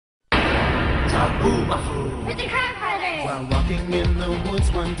Zoboomafoo. It's a crab brothers. While walking in the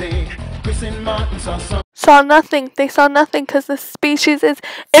woods one day, Chris and Martin saw nothing. They saw nothing because the species is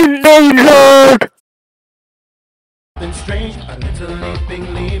endangered. something strange, a little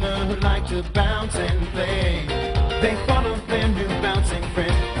leaping lemur who liked to bounce and play. They followed their new bouncing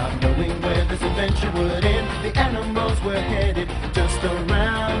friend, not knowing where this adventure would end. The animals were headed just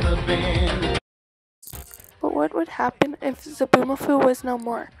around the bend. But what would happen if Zoboomafoo was no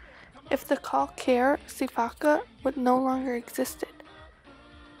more? If the Coquerel Sifaka would no longer existed?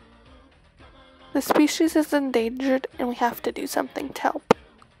 The species is endangered and we have to do something to help.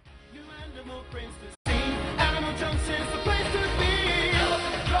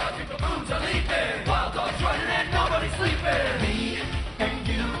 Me and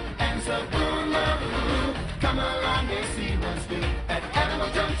you and Zoboomafoo, come along and see what's new. At Animal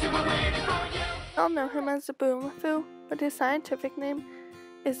Junction we're waiting for you. We all know him as Zoboomafoo, but his scientific name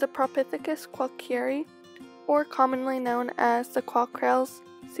is the Propithecus coquereli, or commonly known as the Coquerel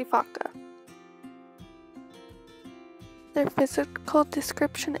Sifaka. Their physical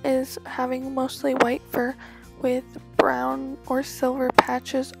description is having mostly white fur with brown or silver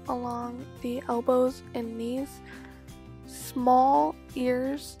patches along the elbows and knees, small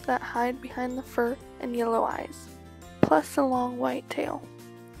ears that hide behind the fur, and yellow eyes, plus a long white tail.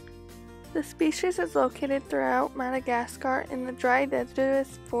 The species is located throughout Madagascar in the dry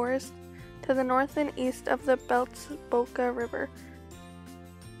deciduous forest to the north and east of the Betsiboka River,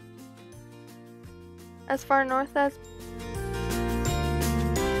 as far north as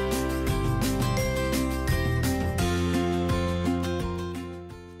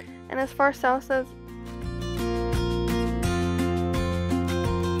and as far south as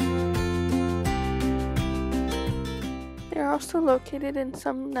they are also located in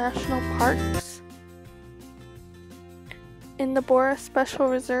some national parks, in the Bora Special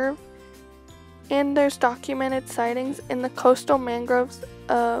Reserve, and there's documented sightings in the coastal mangroves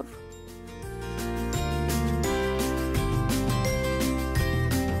of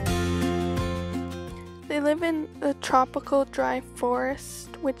They live in the tropical dry forest,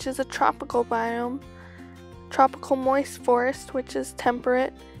 which is a tropical biome, tropical moist forest, which is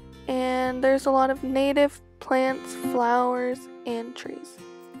temperate, and there's a lot of native plants, flowers, and trees.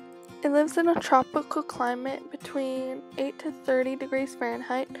 It lives in a tropical climate between 8 to 30 degrees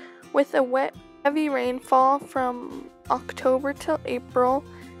Fahrenheit with a wet, heavy rainfall from October till April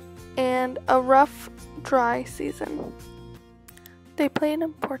and a rough, dry season. They play an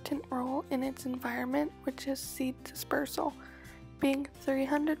important role in its environment, which is seed dispersal, being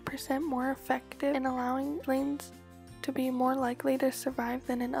 300% more effective in allowing planes to be more likely to survive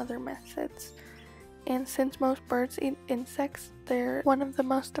than in other methods. And since most birds eat insects, they're one of the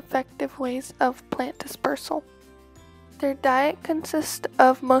most effective ways of plant dispersal. Their diet consists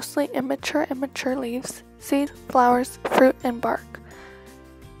of mostly immature and mature leaves, seeds, flowers, fruit, and bark.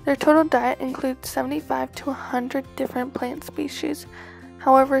 Their total diet includes 75 to 100 different plant species.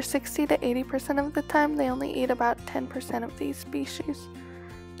 However, 60 to 80% of the time they only eat about 10% of these species.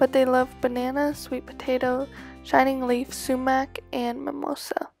 But they love banana, sweet potato, shining leaf, sumac, and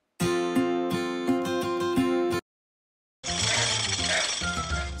mimosa.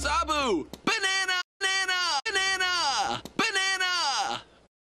 Zabu! Banana! Banana! Banana! Banana!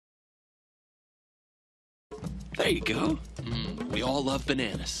 There you go. We all love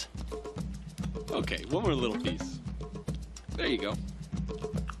bananas. Okay, one more little piece. There you go.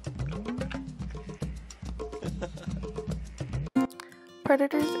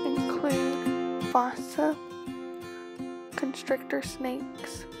 Predators include fossa, constrictor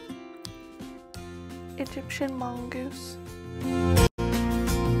snakes, Egyptian mongoose,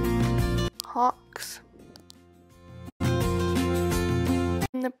 hawks,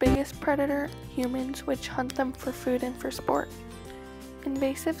 and the biggest predator, humans, which hunt them for food and for sport.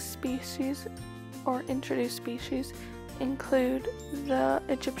 Invasive species or introduced species include the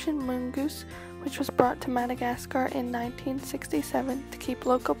Egyptian mongoose, which was brought to Madagascar in 1967 to keep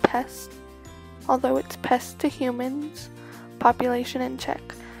local pests, although it's pests to humans, population in check,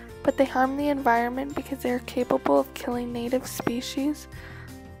 but they harm the environment because they are capable of killing native species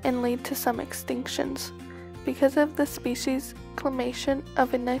and lead to some extinctions. Because of the species climation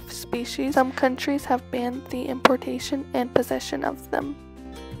of invasive species, some countries have banned the importation and possession of them.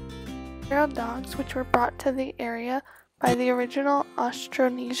 Feral dogs, which were brought to the area by the original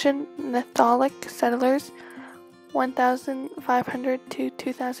Austronesian Neolithic settlers 1,500 to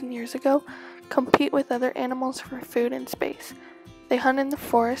 2,000 years ago, compete with other animals for food and space. They hunt in the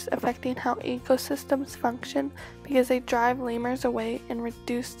forest, affecting how ecosystems function because they drive lemurs away and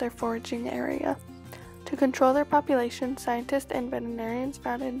reduce their foraging area. To control their population, scientists and veterinarians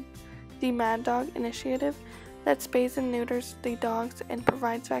found the Mad Dog Initiative that spays and neuters the dogs and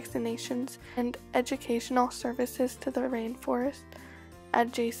provides vaccinations and educational services to the rainforest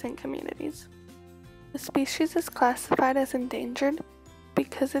adjacent communities. The species is classified as endangered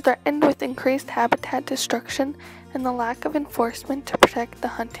because it's threatened with increased habitat destruction and the lack of enforcement to protect the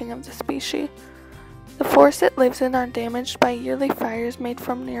hunting of the species. The forests it lives in are damaged by yearly fires made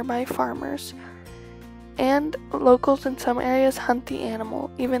from nearby farmers, and locals in some areas hunt the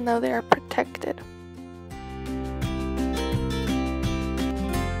animal even though they are protected.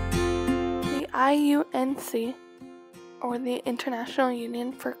 The IUNC, or the International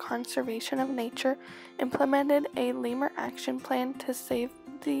Union for Conservation of Nature, implemented a lemur action plan to save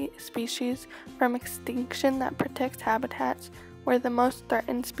the species from extinction that protects habitats where the most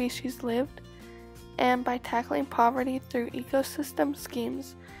threatened species lived, and by tackling poverty through ecosystem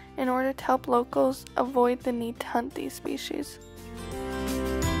schemes in order to help locals avoid the need to hunt these species.